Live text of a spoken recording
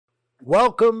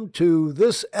Welcome to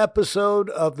this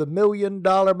episode of the Million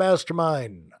Dollar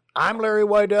Mastermind. I'm Larry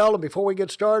Weidel, and before we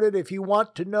get started, if you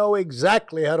want to know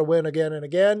exactly how to win again and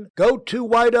again, go to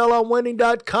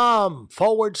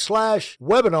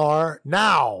weidelonwinning.com/webinar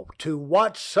now to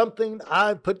watch something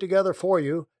I've put together for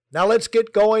you. Now let's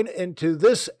get going into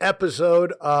this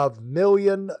episode of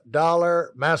Million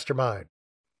Dollar Mastermind.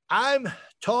 I'm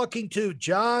talking to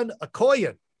John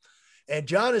Akhoian. And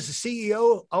John is the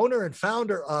CEO, owner, and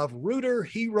founder of Rooter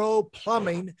Hero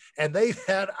Plumbing, and they've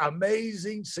had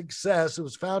amazing success. It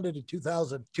was founded in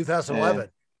 2011.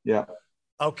 Yeah.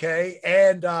 Okay.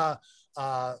 And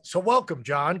so welcome,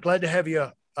 John. Glad to have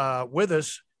you with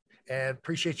us and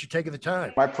appreciate you taking the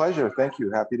time. My pleasure. Thank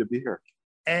you. Happy to be here.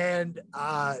 And,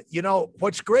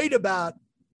 what's great about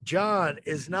John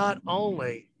is not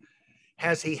only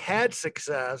has he had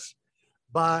success,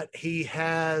 but he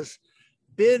has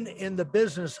been in the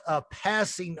business of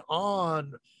passing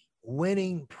on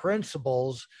winning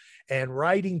principles and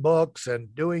writing books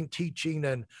and doing teaching,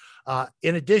 and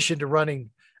in addition to running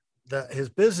his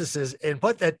businesses. And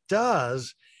what that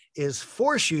does is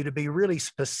force you to be really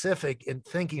specific in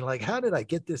thinking, like, how did I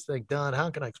get this thing done? How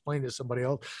can I explain it to somebody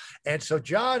else? And so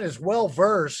John is well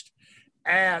versed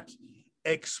at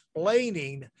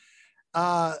explaining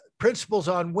principles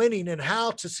on winning and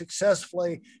how to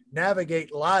successfully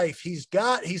navigate life. He's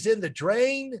in the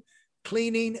drain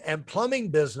cleaning and plumbing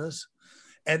business,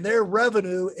 and their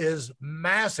revenue is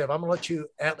massive. I'm gonna let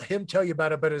him tell you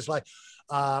about it, but it's like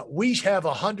we have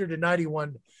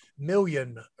 191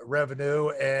 million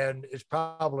revenue, and that's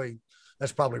probably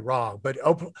wrong, but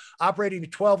operating in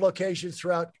 12 locations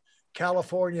throughout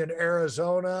California and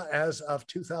Arizona as of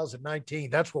 2019.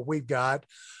 That's what we've got.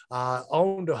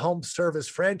 Owned a home service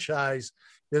franchise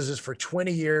business for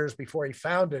 20 years before he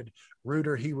founded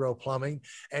Rooter Hero Plumbing.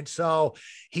 And so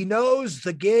he knows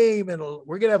the game, and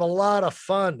we're going to have a lot of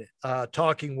fun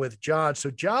talking with John. So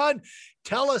John,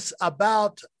 tell us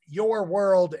about your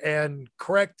world and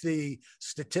correct the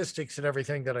statistics and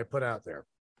everything that I put out there.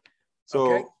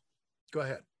 So okay, go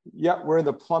ahead. Yeah, we're in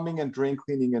the plumbing and drain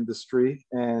cleaning industry,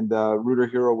 and Rooter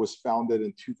Hero was founded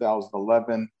in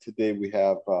 2011. Today we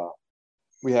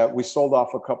sold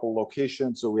off a couple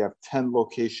locations, so we have 10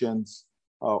 locations,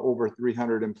 over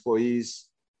 300 employees.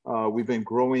 We've been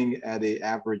growing at an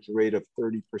average rate of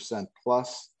 30%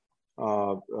 plus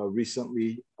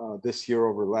recently, this year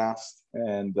over last,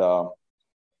 and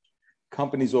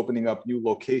companies opening up new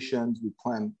locations. We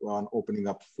plan on opening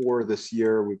up 4 this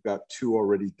year. We've got 2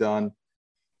 already done.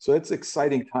 So it's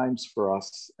exciting times for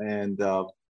us. And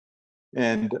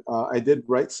I did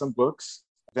write some books.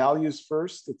 Values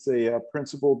First, it's a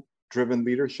principle-driven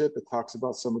leadership. It talks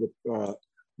about some of the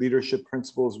leadership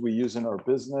principles we use in our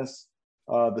business.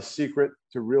 The Secret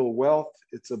to Real Wealth,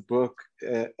 it's a book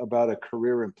about a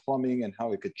career in plumbing and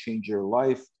how it could change your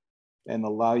life and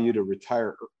allow you to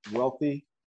retire wealthy.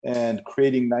 And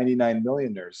Creating 99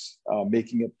 Millionaires,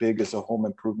 Making It Big as a Home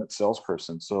Improvement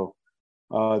Salesperson. So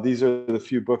these are the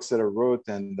few books that I wrote,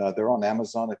 and they're on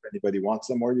Amazon if anybody wants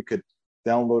them, or you could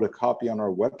download a copy on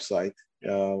our website.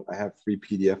 I have free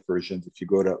PDF versions if you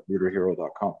go to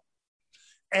rooterhero.com.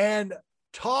 And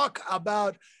talk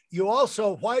about, you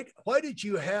also, why did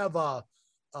you have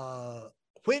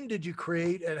when did you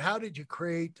create and how did you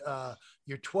create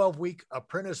your 12-week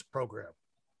apprentice program?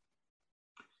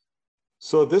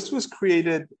 So this was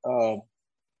created,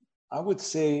 I would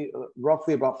say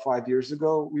roughly about 5 years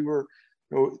ago. We were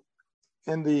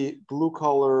in the blue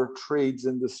collar trades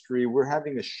industry. We're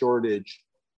having a shortage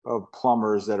of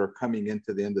plumbers that are coming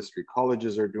into the industry.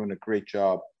 Colleges are doing a great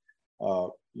job,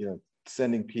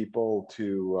 sending people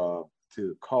to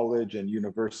college and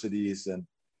universities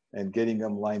and getting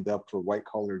them lined up for white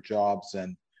collar jobs.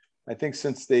 And I think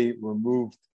since they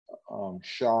removed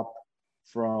shop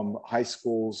from high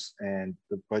schools and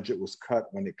the budget was cut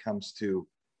when it comes to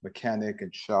mechanic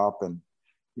and shop, and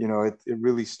it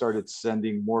really started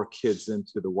sending more kids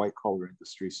into the white collar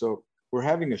industry. So we're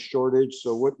having a shortage.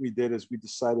 So what we did is we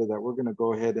decided that we're going to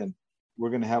go ahead and we're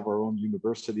going to have our own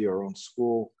university, our own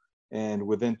school. And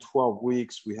within 12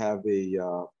 weeks, we have a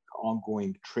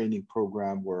ongoing training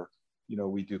program where,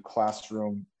 we do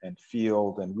classroom and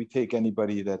field, and we take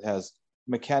anybody that has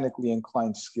mechanically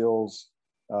inclined skills,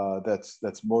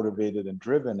 that's motivated and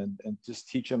driven, and just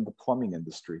teach them the plumbing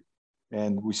industry.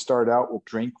 And we start out with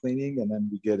drain cleaning, and then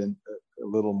we get in a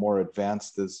little more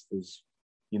advanced as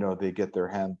they get their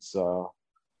hands,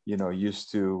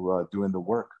 used to doing the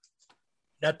work.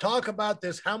 Now talk about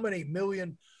this. How many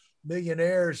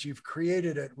millionaires you've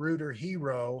created at Rooter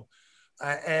Hero?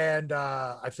 And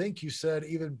I think you said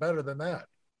even better than that.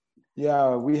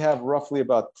 Yeah, we have roughly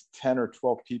about 10 or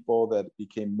 12 people that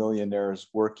became millionaires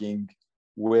working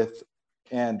with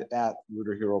and at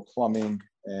Rooter Hero Plumbing.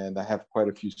 And I have quite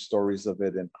a few stories of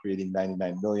it and creating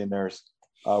 99 millionaires.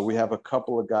 We have a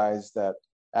couple of guys that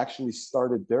actually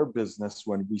started their business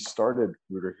when we started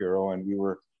Rooter Hero, and we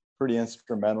were pretty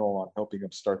instrumental on helping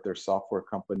them start their software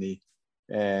company.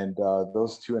 And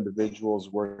those two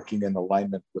individuals working in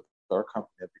alignment with our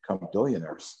company have become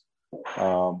billionaires.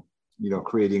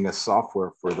 Creating a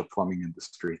software for the plumbing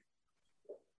industry.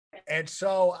 And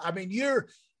so, I mean, you're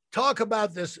talk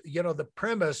about this, the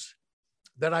premise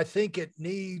that I think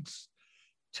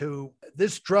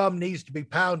this drum needs to be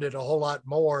pounded a whole lot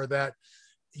more, that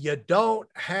you don't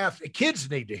have,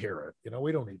 kids need to hear it.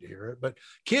 We don't need to hear it, but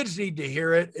kids need to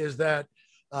hear it, is that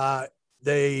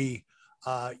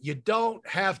you don't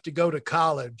have to go to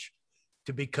college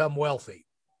to become wealthy.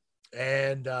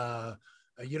 And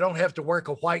you don't have to work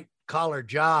a white collar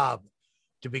job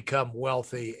to become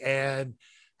wealthy. And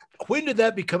when did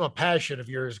that become a passion of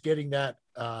yours, getting that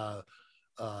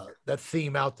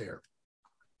theme out there?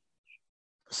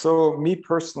 So me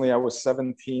personally, I was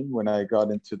 17 when I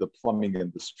got into the plumbing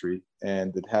industry,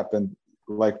 and it happened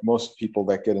like most people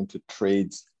that get into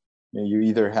trades. You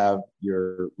either have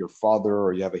your father,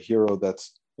 or you have a hero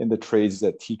that's in the trades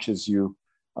that teaches you,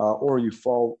 or you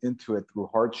fall into it through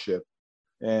hardship.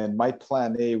 And my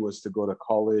plan A was to go to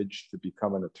college to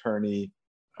become an attorney.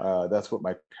 That's what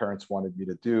my parents wanted me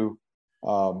to do.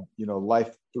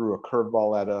 Life threw a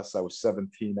curveball at us. I was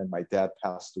 17 and my dad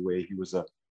passed away. He was a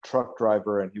truck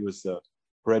driver and he was the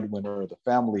breadwinner of the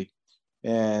family.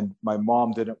 And my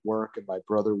mom didn't work and my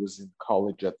brother was in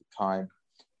college at the time.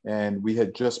 And we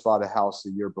had just bought a house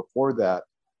a year before that.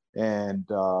 And,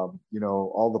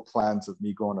 all the plans of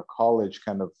me going to college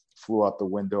kind of flew out the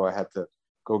window. I had to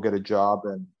go get a job.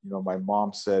 And, my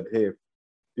mom said, hey, if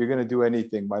you're going to do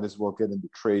anything, might as well get into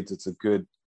trades. It's a good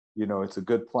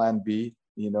plan B,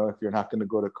 if you're not going to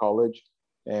go to college.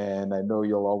 And I know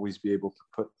you'll always be able to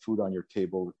put food on your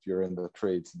table if you're in the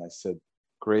trades. And I said,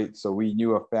 great. So we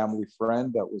knew a family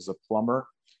friend that was a plumber.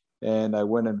 And I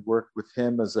went and worked with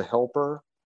him as a helper,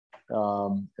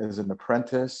 as an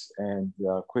apprentice, and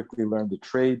quickly learned the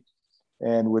trade.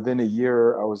 And within a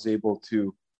year, I was able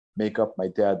to make up my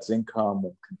dad's income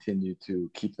and continue to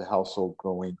keep the household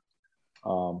going.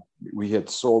 We had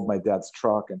sold my dad's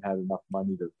truck and had enough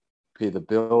money to pay the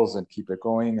bills and keep it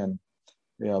going. And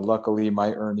luckily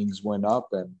my earnings went up,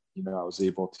 and I was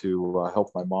able to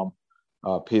help my mom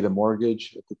pay the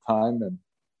mortgage at the time. And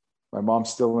my mom's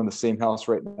still in the same house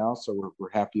right now, so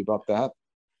we're happy about that.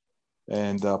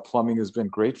 And plumbing has been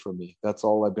great for me. That's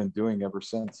all I've been doing ever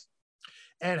since.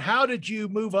 And how did you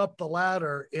move up the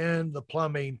ladder in the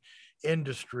plumbing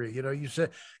industry? You said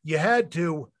you had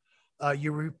to,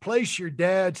 you replace your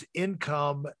dad's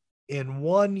income in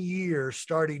 1 year,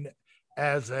 starting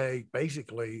as a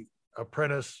basically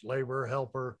apprentice, laborer,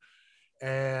 helper,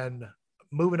 and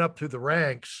moving up through the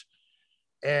ranks.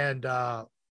 And that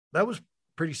was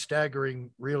pretty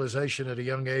staggering realization at a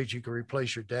young age. You could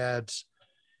replace your dad's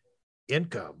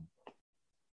income.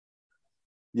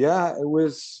 Yeah, I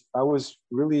was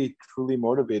really truly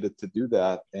motivated to do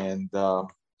that. And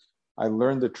I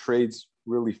learned the trades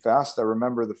really fast. I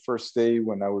remember the first day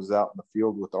when I was out in the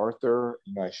field with Arthur,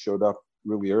 I showed up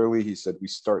really early. He said, we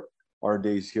start our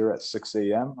days here at 6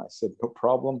 a.m. I said, no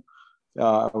problem.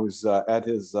 I was at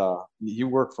his, he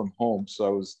worked from home. So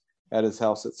I was at his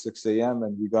house at 6 a.m.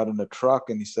 and we got in a truck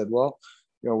and he said, well,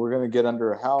 we're going to get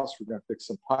under a house. We're going to fix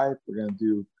some pipe. We're going to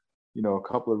do a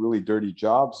couple of really dirty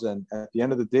jobs. And at the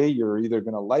end of the day, you're either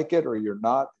going to like it or you're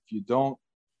not. If you don't,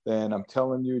 then I'm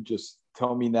telling you, just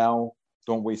tell me now,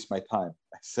 don't waste my time.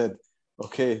 I said,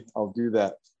 okay, I'll do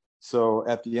that. So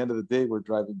at the end of the day, we're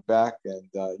driving back and,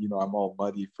 I'm all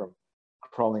muddy from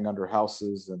crawling under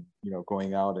houses and,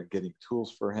 going out and getting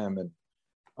tools for him and,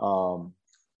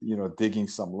 digging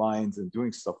some lines and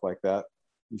doing stuff like that.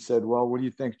 He said, well, what do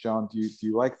you think, John? Do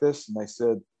you like this? And I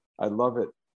said, I love it.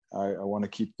 I want to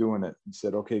keep doing it. He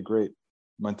said, okay, great.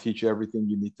 I'm going to teach you everything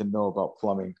you need to know about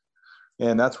plumbing.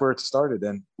 And that's where it started.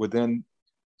 And within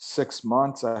 6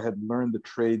 months, I had learned the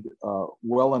trade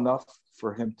well enough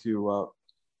for him to,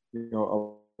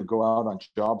 go out on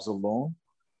jobs alone.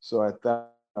 So at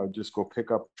that, I would just go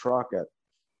pick up a truck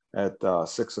at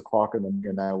 6 o'clock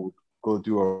and I would go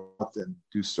and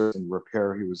do service and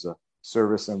repair. He was a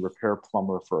service and repair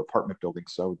plumber for apartment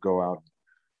buildings. So I would go out,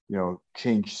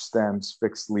 change stems,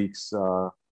 fix leaks,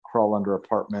 crawl under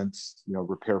apartments,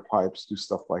 repair pipes, do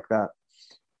stuff like that.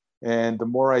 And the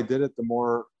more I did it, the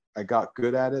more I got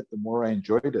good at it, the more I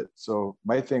enjoyed it. So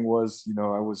my thing was,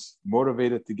 I was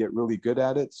motivated to get really good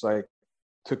at it so I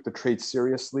took the trade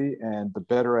seriously, and the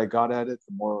better I got at it,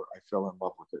 the more I fell in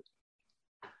love with it.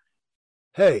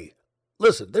 Hey,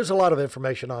 listen, there's a lot of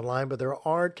information online, but there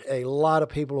aren't a lot of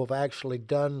people who've actually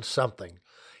done something.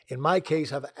 In my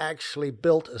case, I've actually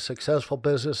built a successful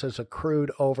business that's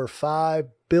accrued over $5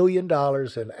 billion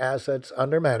in assets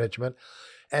under management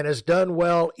and has done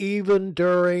well even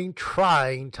during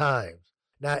trying times.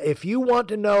 Now, if you want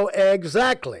to know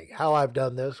exactly how I've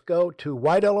done this, go to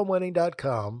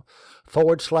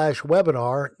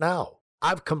whitelmwinning.com/webinar now.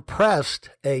 I've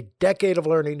compressed a decade of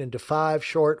learning into 5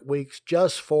 short weeks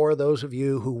just for those of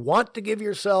you who want to give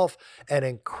yourself an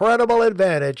incredible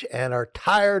advantage and are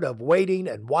tired of waiting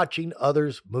and watching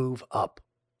others move up.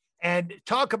 And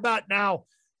talk about now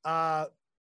how,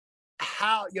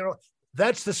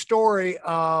 that's the story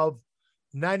of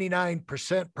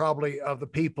 99% probably of the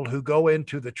people who go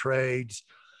into the trades.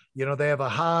 They have a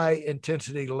high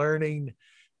intensity learning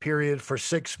period for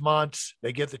 6 months.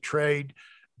 They get the trade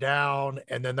down,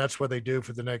 and then that's what they do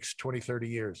for the next 20, 30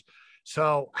 years.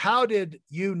 So how did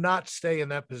you not stay in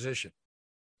that position?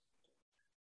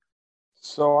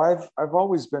 So I've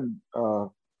always been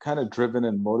kind of driven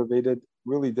and motivated.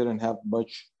 Really didn't have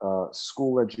much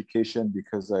school education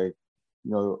because I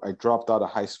dropped out of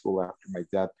high school after my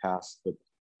dad passed. But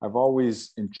I've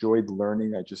always enjoyed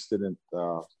learning. I just didn't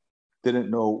know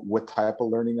what type of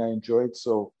learning I enjoyed.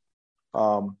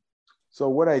 So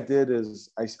what I did is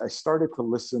I started to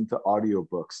listen to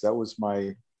audiobooks. That was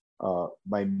my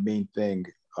main thing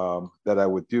that I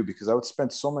would do, because I would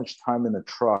spend so much time in a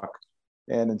truck.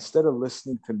 And instead of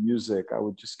listening to music, I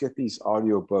would just get these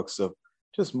audiobooks of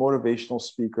just motivational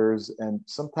speakers, and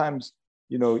sometimes,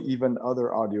 even other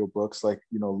audiobooks like,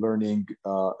 learning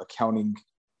accounting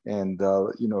and,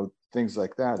 things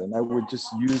like that. And I would just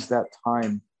use that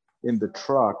time in the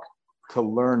truck to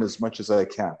learn as much as I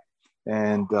can.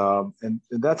 And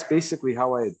that's basically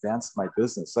how I advanced my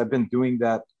business. I've been doing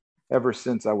that ever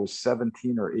since I was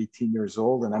 17 or 18 years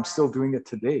old, and I'm still doing it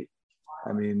today.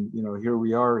 I mean, here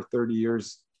we are 30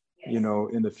 years,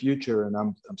 in the future, and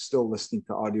I'm still listening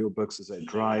to audiobooks as I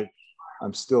drive.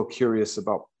 I'm still curious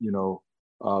about,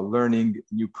 learning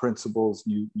new principles,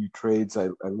 new trades. I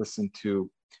listen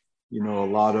to, a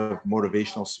lot of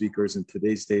motivational speakers in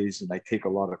today's days, and I take a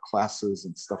lot of classes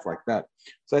and stuff like that.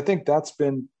 So I think that's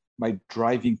been my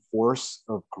driving force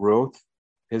of growth,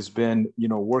 has been,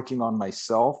 working on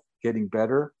myself, getting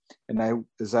better. And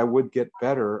as I would get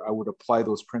better, I would apply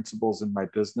those principles in my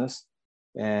business,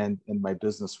 and my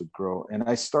business would grow. And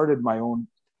I started my own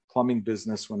plumbing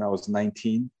business when I was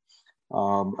 19.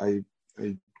 I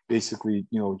basically,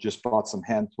 just bought some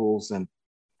hand tools and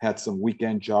had some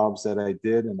weekend jobs that I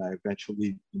did. And I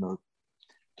eventually,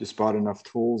 just bought enough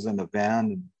tools and a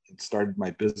van and started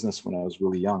my business when I was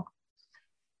really young.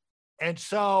 And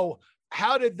so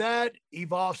how did that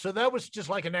evolve? So that was just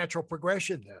like a natural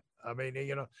progression then. I mean,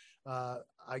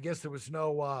 I guess there was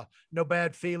no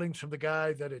bad feelings from the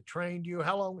guy that had trained you.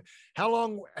 How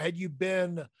long had you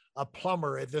been a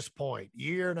plumber at this point?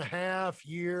 Year and a half,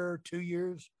 year, 2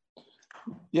 years?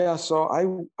 Yeah, so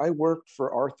I worked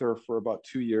for Arthur for about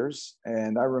 2 years,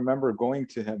 and I remember going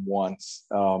to him once,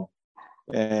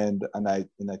 and I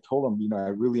told him, I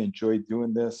really enjoyed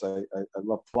doing this. I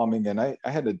love plumbing, and I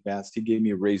had advanced. He gave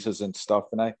me raises and stuff,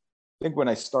 and I think when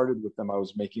I started with them, I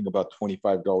was making about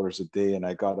 $25 a day, and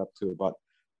I got up to about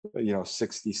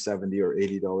 60, 70, or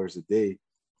 $80 a day,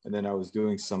 and then I was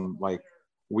doing some like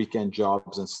weekend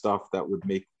jobs and stuff that would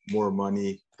make more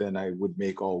money than I would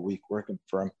make all week working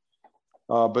for him.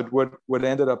 But what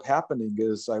ended up happening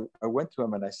is I went to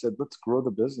him and I said, let's grow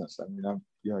the business. I mean,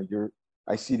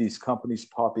 I see these companies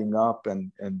popping up,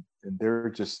 and they're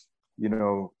just,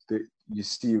 you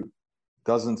see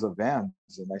dozens of vans.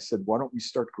 And I said, why don't we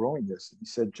start growing this? And he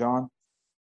said, John,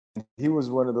 he was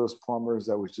one of those plumbers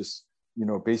that was just,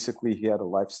 basically he had a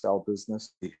lifestyle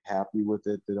business. He happy with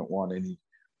it. Didn't want any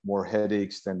more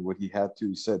headaches than what he had to.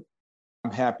 He said,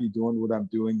 I'm happy doing what I'm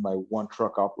doing. My one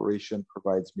truck operation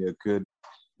provides me a good,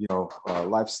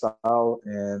 lifestyle,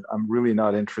 and I'm really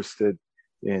not interested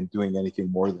in doing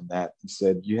anything more than that. He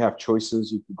said, you have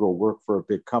choices. You could go work for a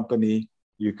big company.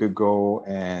 You could go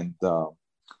and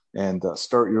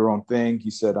start your own thing.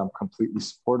 He said, I'm completely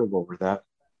supportive over that.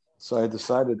 So I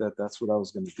decided that that's what I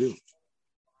was going to do.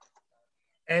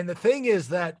 And the thing is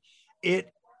that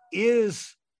it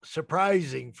is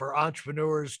surprising for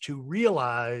entrepreneurs to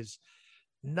realize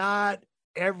not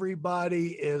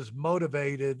everybody is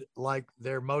motivated like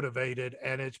they're motivated,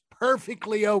 and it's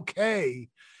perfectly okay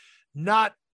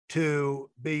not to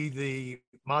be the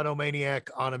monomaniac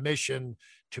on a mission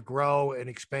to grow and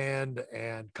expand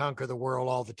and conquer the world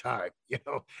all the time,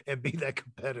 and be that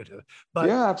competitive. But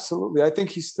yeah, absolutely. I think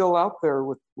he's still out there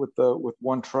with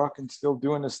one truck and still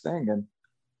doing his thing.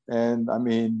 And I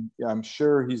mean, yeah, I'm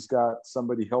sure he's got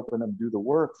somebody helping him do the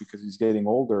work because he's getting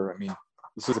older. I mean,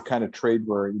 this is a kind of trade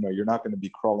where, you're not going to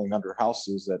be crawling under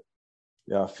houses at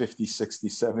 50, 60,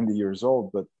 70 years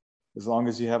old, but as long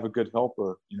as you have a good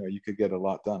helper, you could get a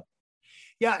lot done.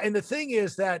 yeah, and the thing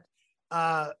is that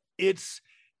it's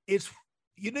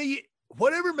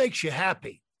whatever makes you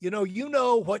happy.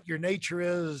 What your nature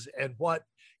is and what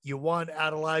you want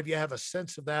out of life. You have a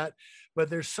sense of that.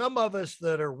 But there's some of us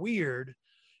that are weird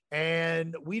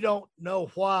and we don't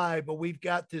know why, but we've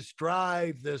got this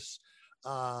drive, this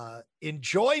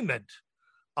enjoyment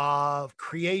of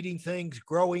creating things,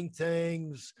 growing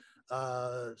things,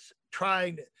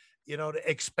 trying to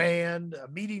expand,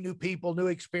 meeting new people, new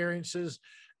experiences,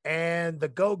 and the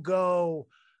go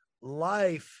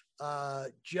life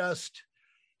just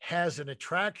has an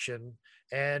attraction.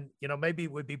 And maybe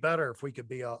it would be better if we could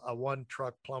be a one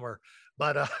truck plumber,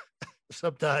 but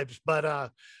sometimes,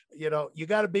 but you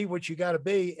got to be what you got to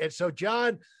be. And so,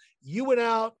 John, you went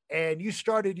out and you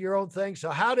started your own thing. So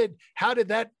how did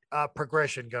that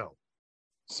progression go?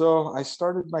 So I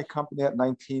started my company at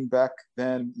 19. Back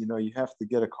then, you have to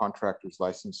get a contractor's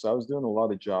license. So I was doing a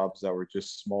lot of jobs that were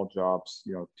just small jobs,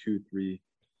 two, three,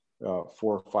 $400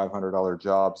 or $500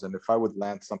 jobs. And if I would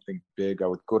land something big, I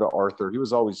would go to Arthur. He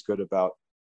was always good about,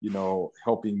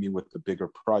 helping me with the bigger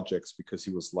projects because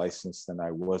he was licensed and I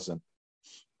wasn't.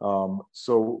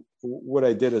 So what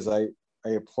I did is I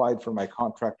applied for my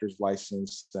contractor's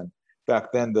license. And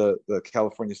back then, the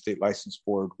California State License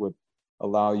Board would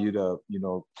allow you to,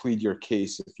 plead your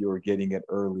case if you were getting it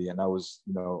early. And I was,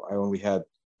 I only had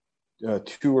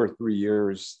 2 or 3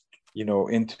 years,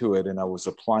 into it, and I was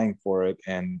applying for it.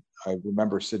 And I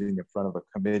remember sitting in front of a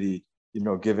committee,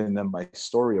 giving them my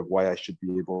story of why I should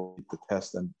be able to take the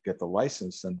test and get the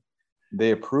license. And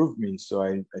they approved me. So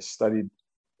I studied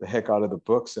the heck out of the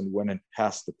books and went and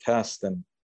passed the test, and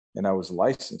I was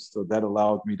licensed. So that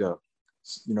allowed me to,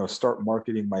 start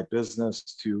marketing my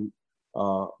business to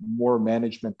more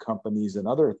management companies and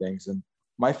other things. And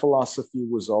my philosophy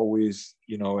was always,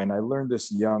 and I learned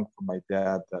this young from my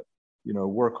dad, that,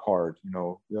 work hard.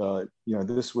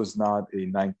 This was not a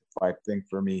 9 to 5 thing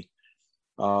for me.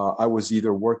 I was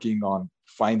either working on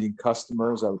finding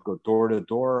customers. I would go door to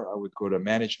door. I would go to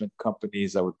management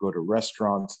companies. I would go to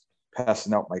restaurants,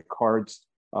 passing out my cards.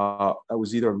 I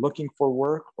was either looking for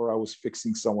work or I was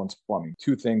fixing someone's plumbing.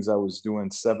 2 things I was doing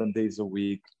 7 days a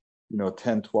week,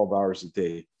 10, 12 hours a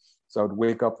day. So I would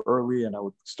wake up early and I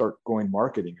would start going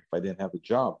marketing if I didn't have a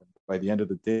job. By the end of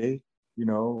the day,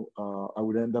 I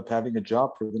would end up having a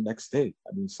job for the next day.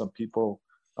 I mean, some people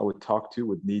I would talk to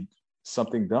would need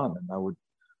something done, and I would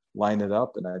line it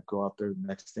up and I'd go out there the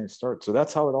next day and start. So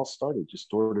that's how it all started, just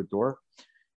door to door.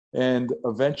 And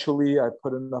eventually I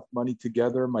put enough money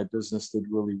together. My business did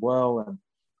really well.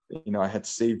 And, I had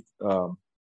saved,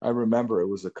 I remember it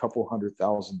was a couple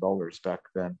 $100,000 back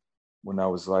then when I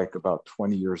was like about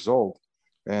 20 years old.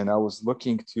 And I was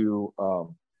looking to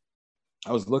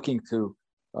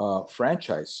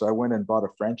franchise. So I went and bought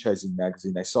a franchising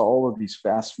magazine. I saw all of these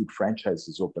fast food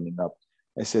franchises opening up.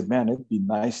 I said, man, it'd be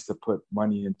nice to put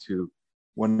money into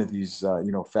one of these,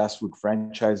 fast food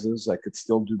franchises. I could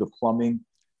still do the plumbing,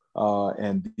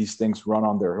 and these things run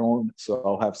on their own. So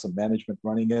I'll have some management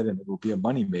running it and it will be a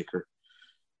moneymaker.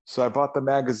 So I bought the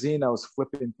magazine. I was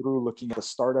flipping through, looking at the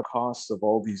startup costs of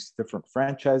all these different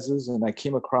franchises. And I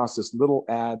came across this little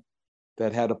ad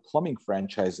that had a plumbing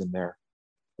franchise in there.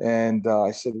 And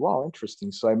I said, wow,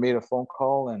 interesting. So I made a phone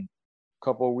call, and a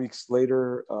couple of weeks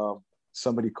later,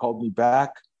 somebody called me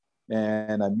back,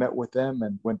 and I met with them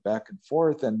and went back and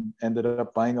forth and ended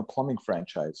up buying a plumbing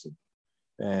franchise.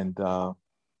 And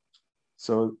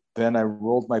so then I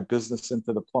rolled my business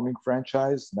into the plumbing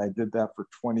franchise, and I did that for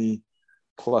 20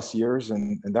 plus years.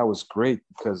 And that was great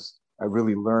because I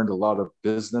really learned a lot of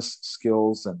business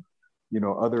skills and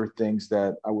other things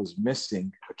that I was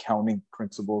missing, accounting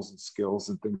principles and skills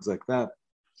and things like that.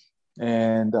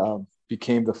 And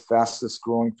became the fastest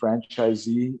growing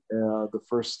franchisee the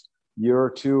first year or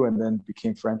two, and then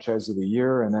became franchise of the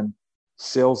year, and then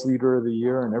sales leader of the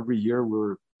year. And every year we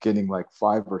were getting like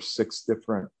 5 or 6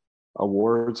 different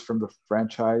awards from the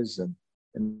franchise. And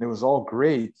it was all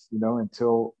great,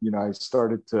 until, I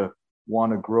started to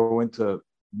want to grow into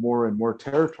more and more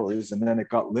territories. And then it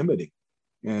got limiting.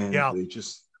 And they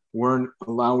just weren't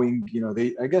allowing,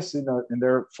 I guess in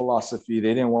their philosophy,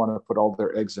 they didn't want to put all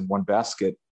their eggs in one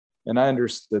basket. And I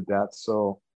understood that.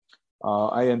 So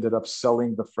I ended up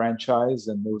selling the franchise,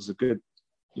 and it was a good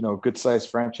good sized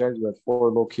franchise. We had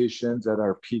 4 locations. At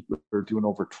our peak, we were doing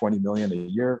over 20 million a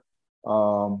year.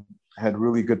 Had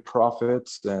really good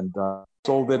profits, and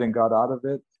sold it and got out of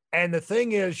it. And the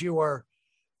thing is, you're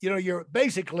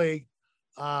basically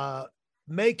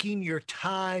making your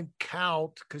time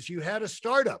count, because you had a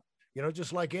startup,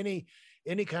 just like any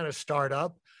kind of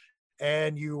startup.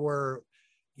 And you were,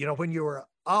 when you were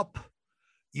up,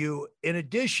 in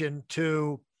addition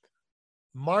to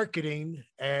marketing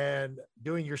and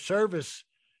doing your service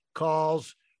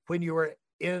calls, when you were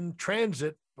in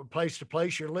transit from place to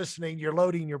place, you're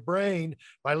loading your brain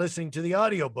by listening to the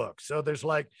audiobook. So there's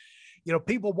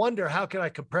people wonder, how can I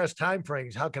compress time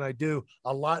frames? How can I do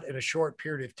a lot in a short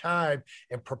period of time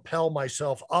and propel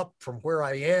myself up from where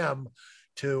I am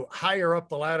to higher up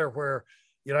the ladder, where,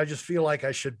 I just feel like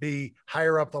I should be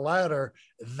higher up the ladder.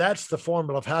 That's the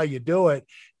formula of how you do it.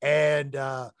 And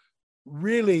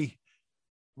really,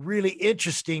 really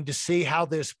interesting to see how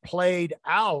this played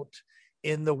out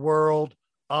in the world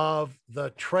of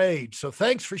the trade. So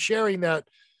thanks for sharing that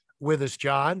with us,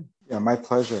 John. Yeah, my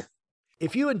pleasure.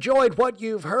 If you enjoyed what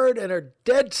you've heard and are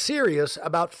dead serious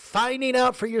about finding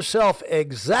out for yourself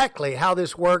exactly how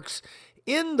this works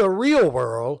in the real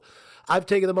world, I've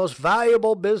taken the most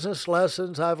valuable business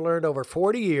lessons I've learned over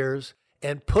 40 years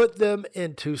and put them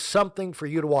into something for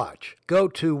you to watch. Go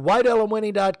to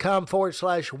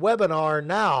WhiteElemWinning.com/webinar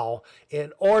now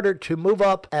in order to move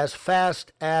up as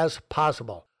fast as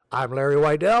possible. I'm Larry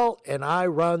Weidel, and I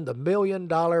run the $1 Million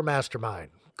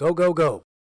Mastermind. Go, go, go.